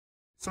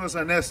Sos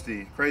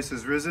Anesti, Christ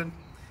is risen.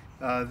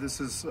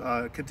 This is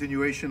a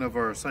continuation of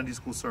our Sunday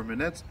school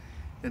sermonettes,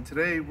 and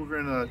today we're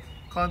going to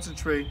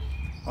concentrate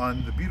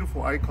on the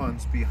beautiful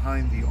icons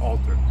behind the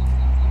altar.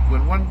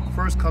 When one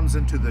first comes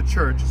into the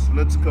church, so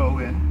let's go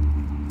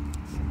in.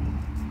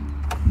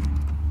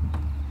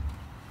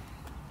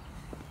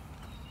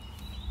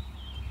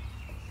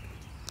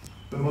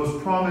 The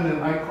most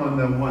prominent icon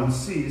that one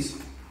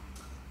sees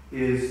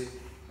is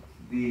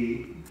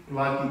the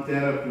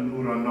Platytera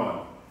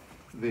Uranon,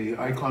 the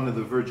icon of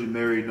the Virgin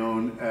Mary,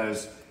 known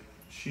as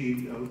she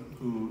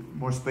who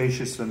more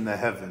spacious than the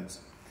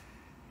heavens.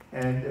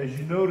 And as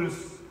you notice,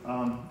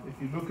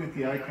 if you look at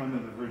the icon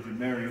of the Virgin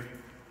Mary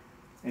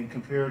and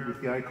compare it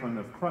with the icon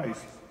of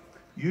Christ,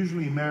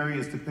 usually Mary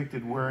is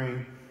depicted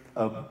wearing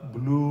a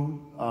blue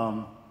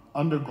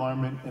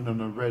undergarment and on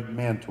a red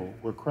mantle,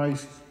 where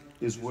Christ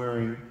is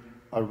wearing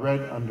a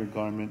red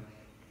undergarment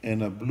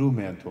and a blue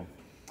mantle.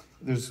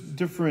 There's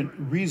different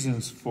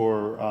reasons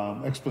for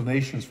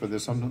explanations for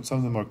this. Some of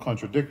them are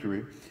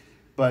contradictory,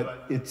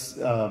 but it's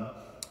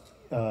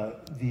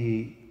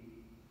the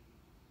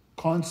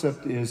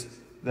concept is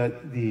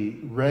that the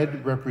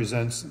red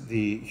represents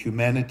the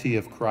humanity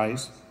of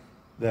Christ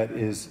that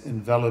is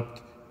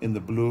enveloped in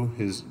the blue,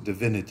 his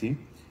divinity.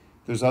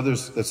 There's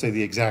others that say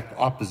the exact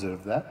opposite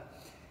of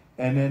that.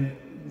 And then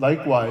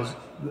likewise,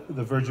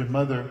 the Virgin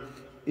Mother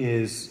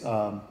is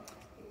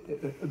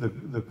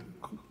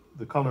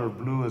the color of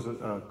blue is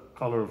a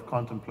color of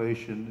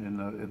contemplation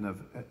in the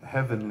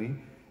heavenly,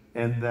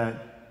 and that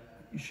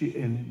she,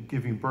 in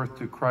giving birth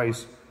to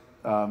Christ,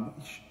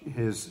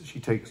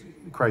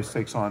 Christ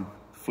takes on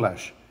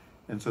flesh,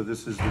 and so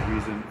this is the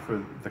reason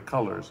for the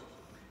colors.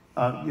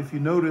 If you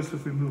notice,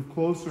 if we move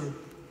closer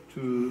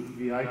to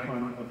the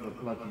icon of the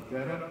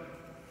Platytera,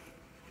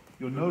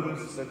 you'll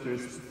notice that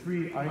there's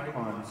three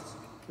icons.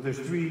 There's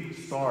three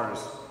stars,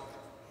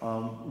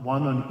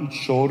 one on each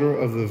shoulder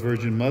of the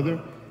Virgin Mother,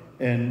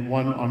 and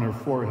one on her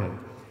forehead.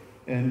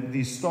 And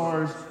these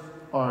stars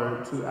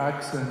are to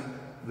accent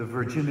the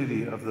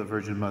virginity of the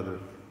Virgin Mother,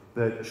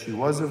 that she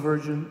was a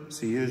virgin,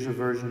 she is a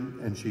virgin,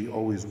 and she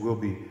always will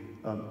be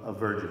a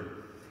virgin.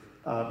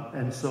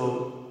 And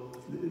so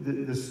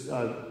this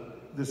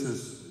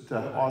is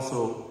to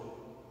also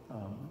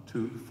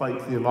to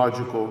fight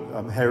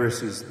theological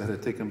heresies that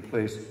had taken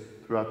place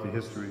throughout the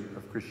history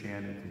of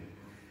Christianity.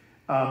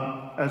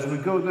 As we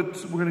go, we're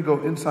going to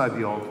go inside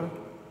the altar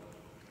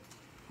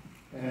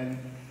and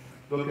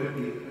look at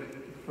the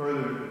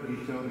further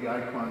detail, the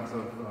icons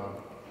of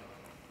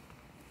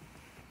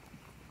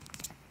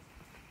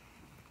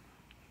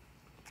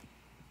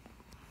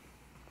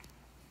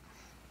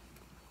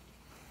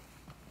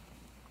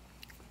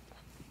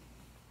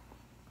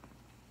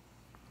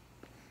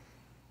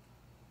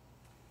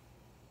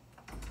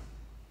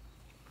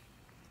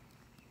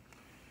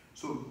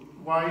So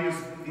why is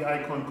the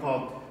icon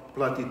called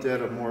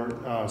Platytera,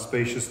 more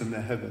spacious than the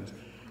heavens?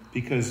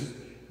 Because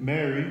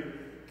Mary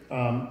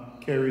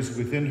carries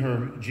within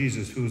her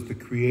Jesus, who is the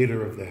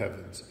creator of the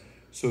heavens.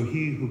 So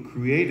he who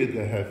created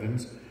the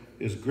heavens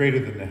is greater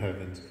than the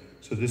heavens.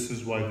 So this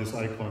is why this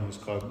icon is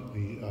called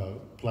the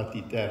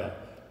Platytera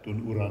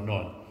dun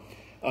Uranon.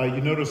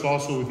 You notice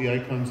also with the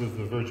icons of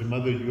the Virgin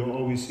Mother, you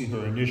always see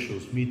her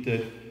initials,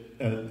 Mite,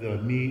 the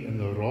Mi and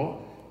the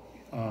Ro,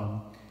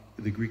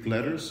 the Greek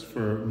letters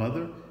for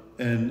mother,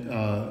 and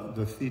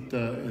the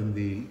Theta and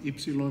the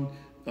Ipsilon,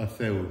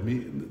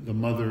 Theu, the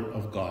mother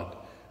of God.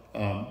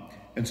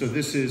 And so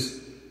this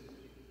is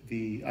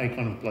the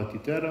icon of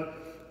Platytera.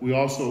 We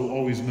also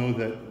always know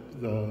that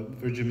the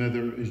Virgin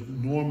Mother is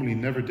normally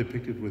never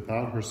depicted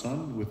without her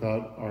son,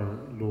 without our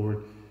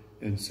Lord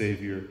and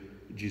Savior,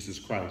 Jesus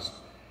Christ.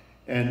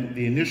 And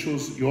the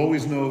initials, you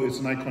always know it's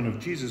an icon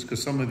of Jesus,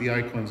 because some of the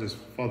icons, as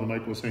Father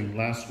Michael was saying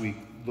last week,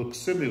 look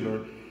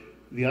similar.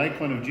 The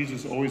icon of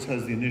Jesus always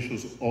has the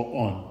initials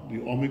ON,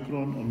 the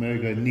Omicron,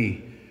 Omega,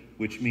 Ni,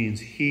 which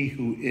means he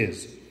who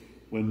is.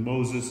 When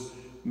Moses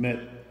met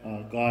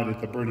God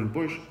at the burning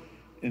bush,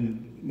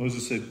 and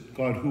Moses said,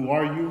 God, who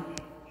are you?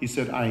 He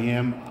said, I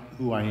am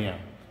who I am.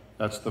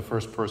 That's the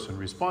first person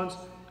response.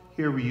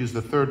 Here we use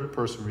the third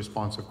person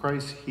response of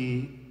Christ,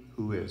 he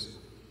who is.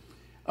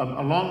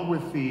 Along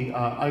with the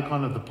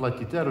icon of the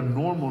Platytera,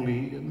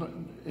 normally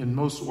in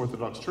most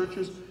Orthodox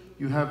churches,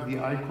 you have the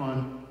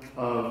icon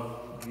of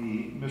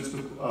the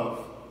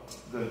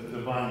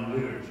divine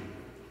liturgy.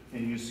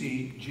 And you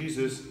see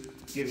Jesus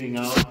giving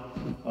out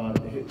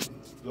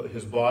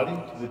his body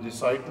to the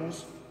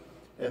disciples,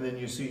 and then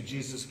you see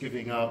Jesus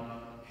giving out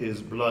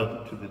his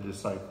blood to the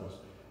disciples.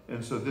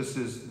 And so this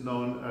is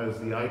known as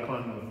the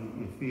icon of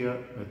the Thea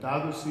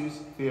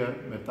Metadosis, Thea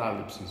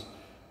Metalipsis,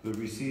 the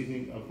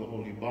receiving of the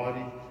holy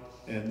body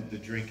and the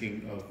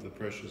drinking of the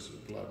precious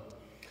blood.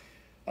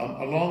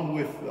 Along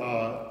with,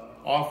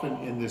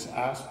 often in this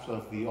aspect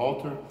of the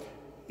altar,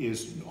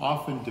 is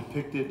often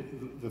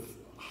depicted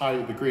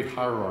the great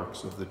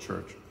hierarchs of the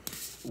church.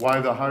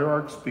 Why the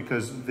hierarchs?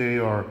 Because they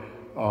are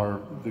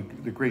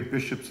the great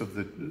bishops of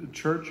the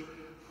church,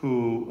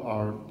 who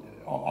are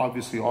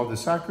obviously all the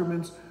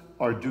sacraments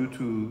are due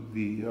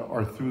to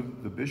are through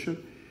the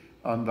bishop,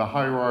 The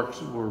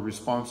hierarchs were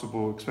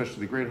responsible,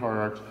 especially the great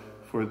hierarchs,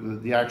 for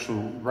the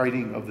actual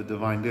writing of the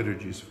divine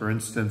liturgies. For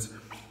instance,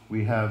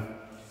 we have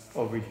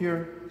over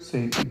here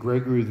St.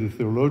 Gregory the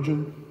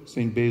Theologian,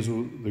 St.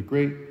 Basil the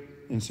Great,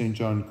 and St.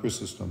 John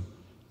Chrysostom.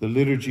 The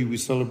liturgy we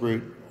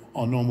celebrate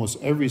on almost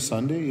every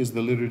Sunday is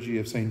the liturgy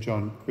of St.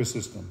 John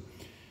Chrysostom.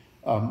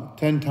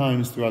 10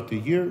 times throughout the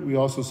year, we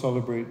also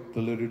celebrate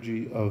the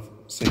liturgy of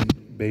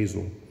St.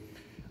 Basil.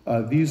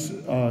 These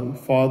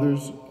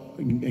fathers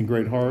and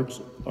great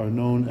hierarchs are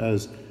known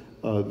as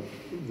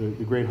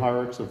the great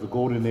hierarchs of the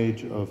golden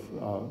age of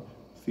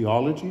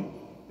theology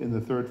in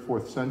the 3rd,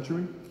 4th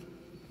century.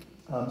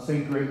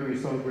 St. Gregory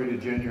is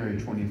celebrated January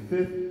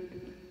 25th.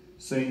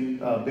 St.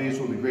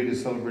 Basil the Great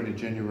is celebrated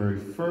January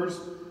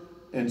 1st.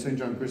 And St.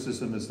 John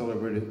Chrysostom is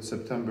celebrated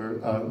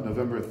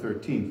November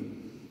 13th.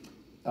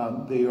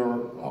 They are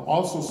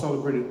also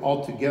celebrated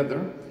all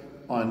together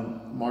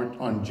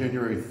on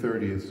January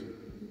 30th,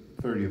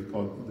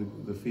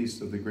 called the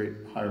Feast of the Great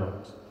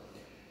Hierarchs.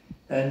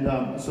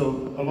 And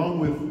so along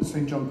with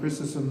St. John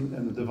Chrysostom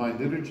and the Divine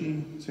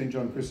Liturgy, St.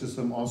 John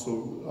Chrysostom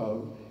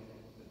also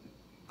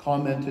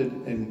commented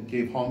and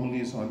gave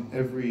homilies on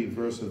every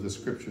verse of the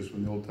scriptures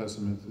from the Old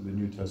Testament to the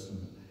New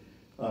Testament.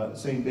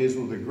 St.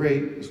 Basil the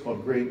Great is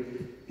called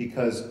great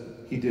because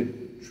he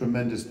did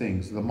tremendous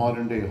things. The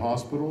modern day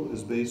hospital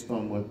is based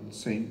on what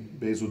St.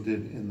 Basil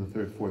did in the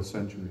 3rd, 4th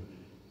century.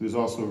 He was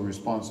also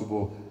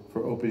responsible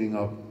for opening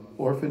up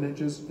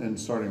orphanages and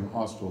starting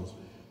hostels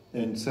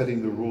and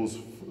setting the rules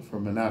for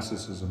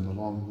monasticism, the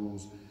long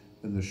rules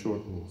and the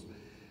short rules.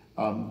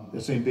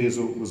 St.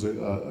 Basil was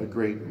a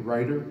great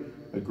writer,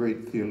 a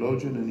great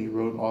theologian, and he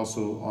wrote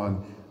also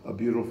on a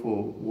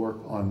beautiful work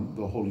on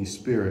the Holy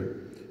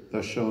Spirit,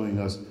 thus showing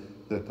us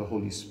that the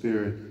Holy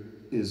Spirit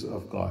is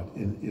of God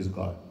and is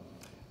God.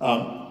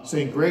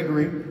 St.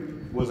 Gregory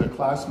was a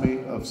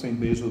classmate of St.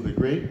 Basil the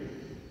Great,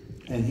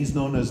 and he's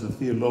known as the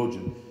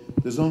theologian.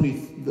 There's only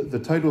the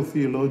title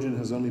theologian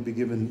has only been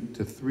given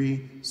to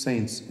 3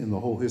 saints in the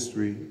whole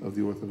history of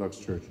the Orthodox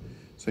Church: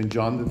 St.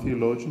 John the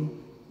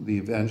theologian, the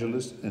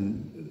evangelist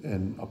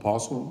and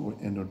apostle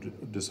and a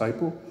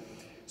disciple;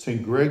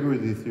 St. Gregory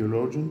the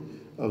theologian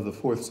of the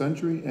 4th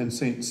century; and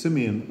St.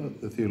 Simeon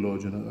the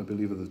theologian, I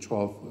believe, of the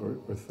 12th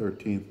or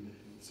 13th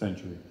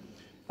century.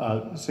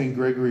 St.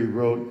 Gregory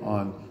wrote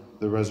on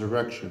the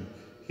resurrection.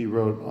 He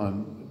wrote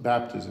on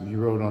baptism. He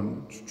wrote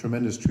on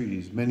tremendous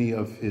treatises. Many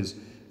of his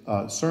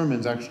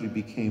sermons actually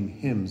became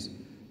hymns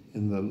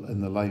in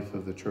the life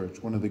of the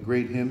church. One of the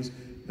great hymns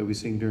that we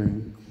sing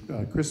during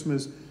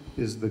Christmas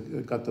is the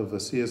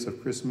Gatavasias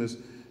of Christmas.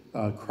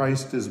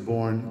 Christ is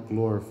born,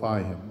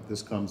 glorify him.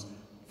 This comes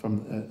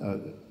from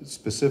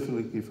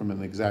specifically from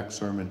an exact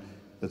sermon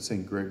that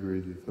St. Gregory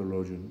the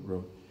theologian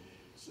wrote.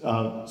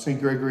 St.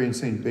 Gregory and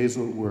St.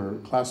 Basil were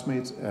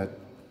classmates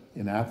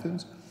in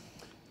Athens.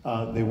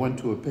 They went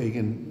to a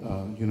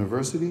pagan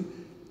university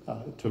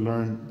to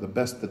learn the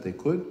best that they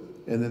could,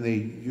 and then they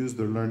used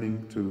their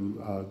learning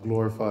to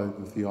glorify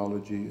the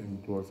theology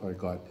and glorify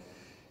God.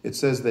 It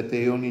says that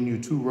they only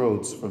knew 2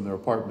 roads from their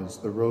apartments: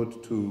 the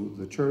road to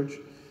the church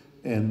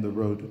and the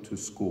road to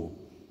school.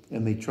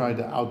 And they tried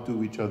to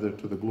outdo each other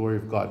to the glory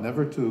of God,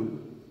 never to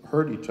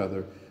hurt each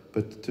other,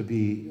 but to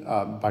be,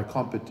 by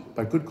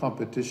good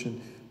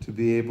competition, to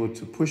be able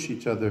to push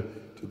each other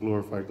to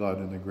glorify God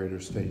in a greater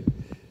state.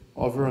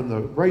 Over on the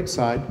right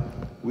side,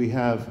 we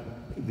have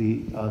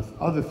the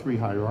other 3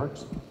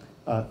 hierarchs: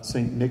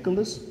 St.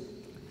 Nicholas,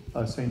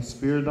 St.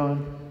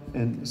 Spiridon,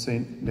 and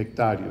St.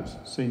 Nectarius.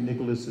 St.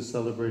 Nicholas is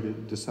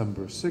celebrated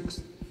December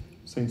 6th.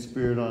 St.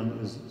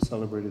 Spiridon is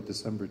celebrated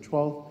December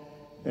 12th.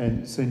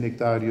 And St.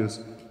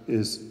 Nectarius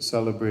is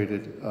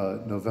celebrated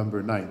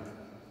November 9th.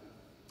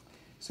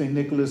 St.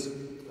 Nicholas,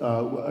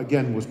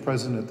 again, was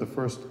present at the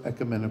First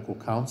Ecumenical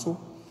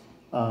Council.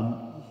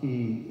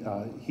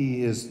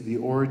 He is the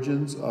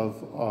origins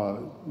of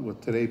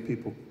what today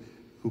people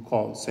who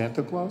call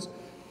Santa Claus.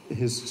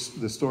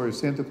 The story of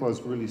Santa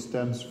Claus really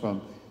stems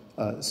from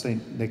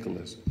St.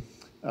 Nicholas.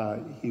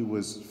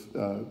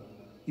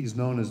 He's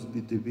known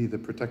to be the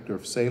protector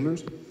of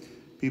sailors.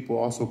 People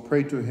also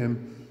pray to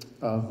him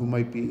who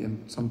might be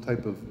in some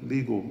type of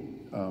legal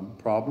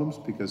problems,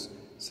 because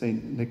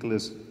St.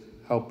 Nicholas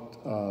helped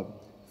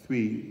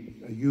 3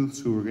 youths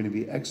who were going to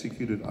be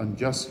executed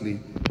unjustly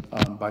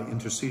by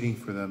interceding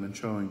for them and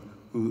showing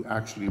who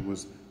actually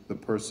was the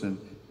person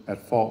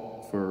at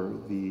fault for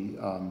the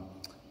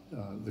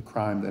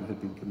crime that had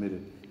been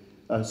committed.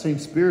 St.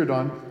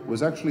 Spiridon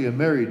was actually a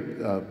married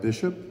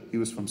bishop. He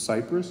was from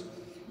Cyprus,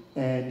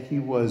 and he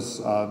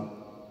was a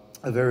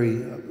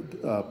very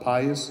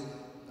pious,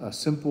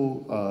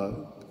 simple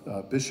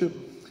bishop.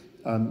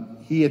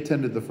 He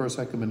attended the First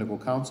Ecumenical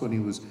Council,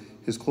 and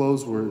his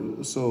clothes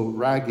were so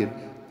ragged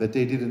that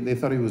they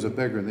thought he was a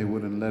beggar, and they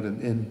wouldn't let him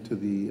into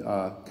the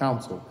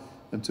council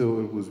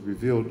until it was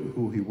revealed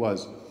who he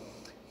was.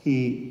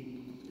 He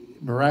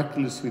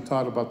miraculously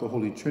taught about the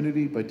Holy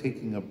Trinity by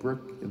taking a brick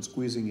and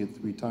squeezing it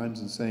 3 times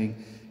and saying,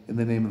 "In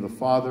the name of the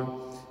Father,"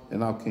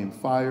 and out came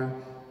fire;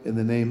 "In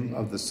the name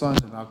of the Son,"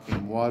 and out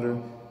came water;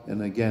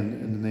 and again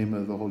in the name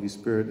of the Holy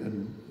Spirit,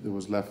 and there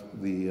was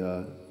left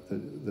the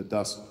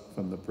dust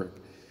from the prick.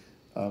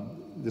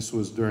 This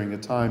was during a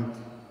time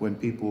when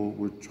people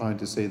were trying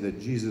to say that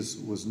Jesus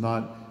was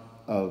not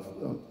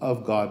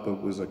of God,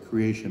 but was a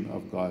creation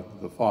of God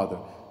the Father,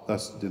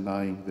 thus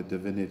denying the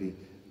divinity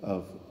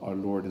of our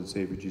Lord and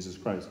Savior Jesus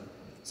Christ.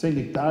 Saint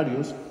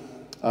Nectarios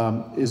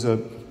is a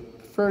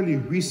fairly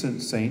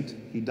recent saint.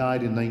 He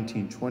died in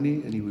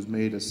 1920, and he was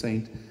made a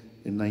saint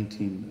in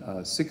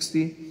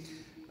 1960.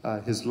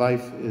 His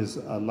life is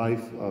a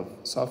life of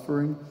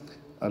suffering,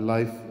 a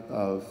life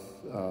of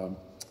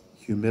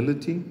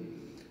humility,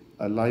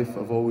 a life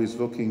of always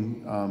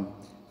looking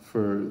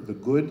for the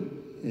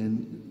good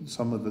in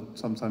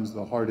sometimes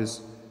the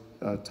hardest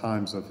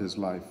times of his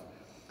life.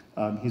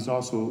 He's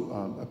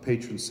also a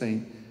patron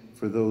saint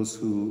for those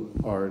who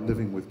are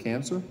living with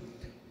cancer,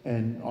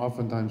 and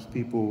oftentimes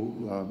people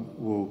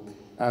will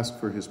ask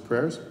for his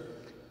prayers,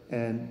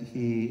 and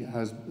he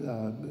has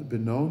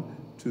been known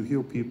to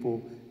heal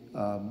people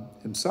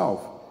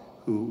himself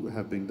who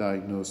have been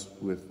diagnosed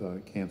with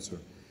cancer.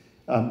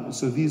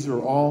 So these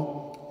are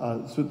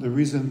all, so the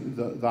reason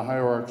the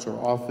hierarchs are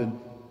often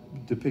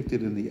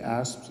depicted in the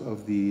asps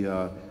of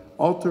the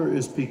altar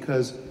is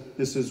because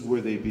this is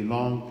where they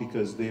belong,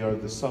 because they are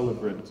the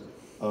celebrant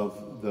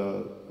of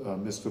the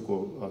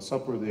mystical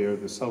supper. They are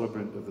the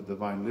celebrant of the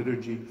divine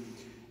liturgy.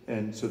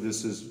 And so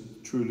this is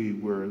truly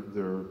where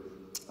their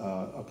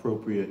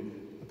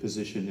appropriate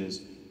position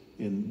is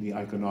in the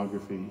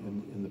iconography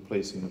and in the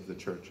placing of the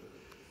church.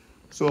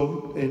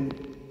 So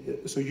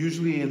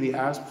usually in the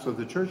asps of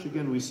the church,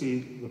 again, we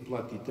see the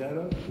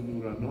Platytera, the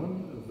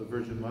Uranon of the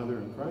Virgin Mother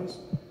in Christ,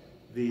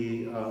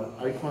 the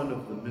icon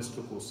of the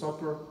mystical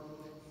supper,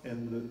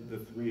 and the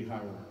three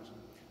hierarchs.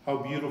 How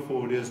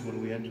beautiful it is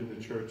when we enter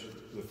the church.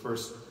 The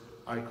first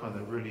icon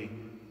that really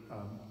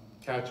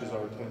catches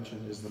our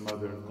attention is the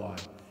Mother of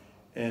God.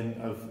 And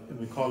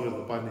we call her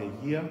the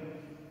Panegia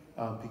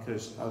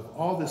because of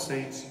all the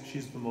saints,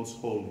 she's the most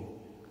holy.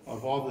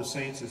 Of all the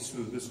saints, it's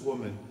through this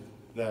woman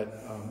that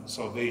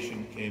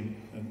salvation came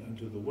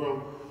into the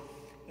world.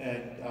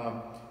 And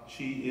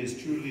she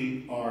is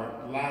truly our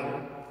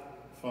ladder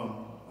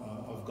from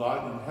of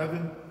God in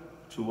heaven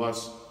to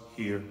us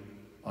here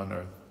on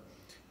earth.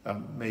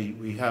 May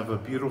we have a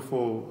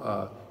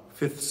beautiful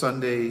fifth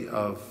Sunday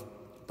of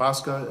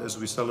Pascha as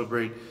we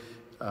celebrate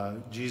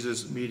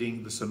Jesus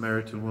meeting the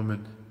Samaritan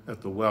woman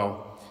at the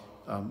well,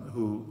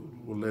 who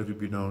will later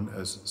be known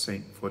as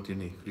Saint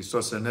Fotini.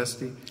 Christos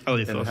Anesti,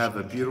 and have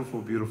a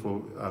beautiful, beautiful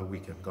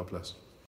weekend. God bless.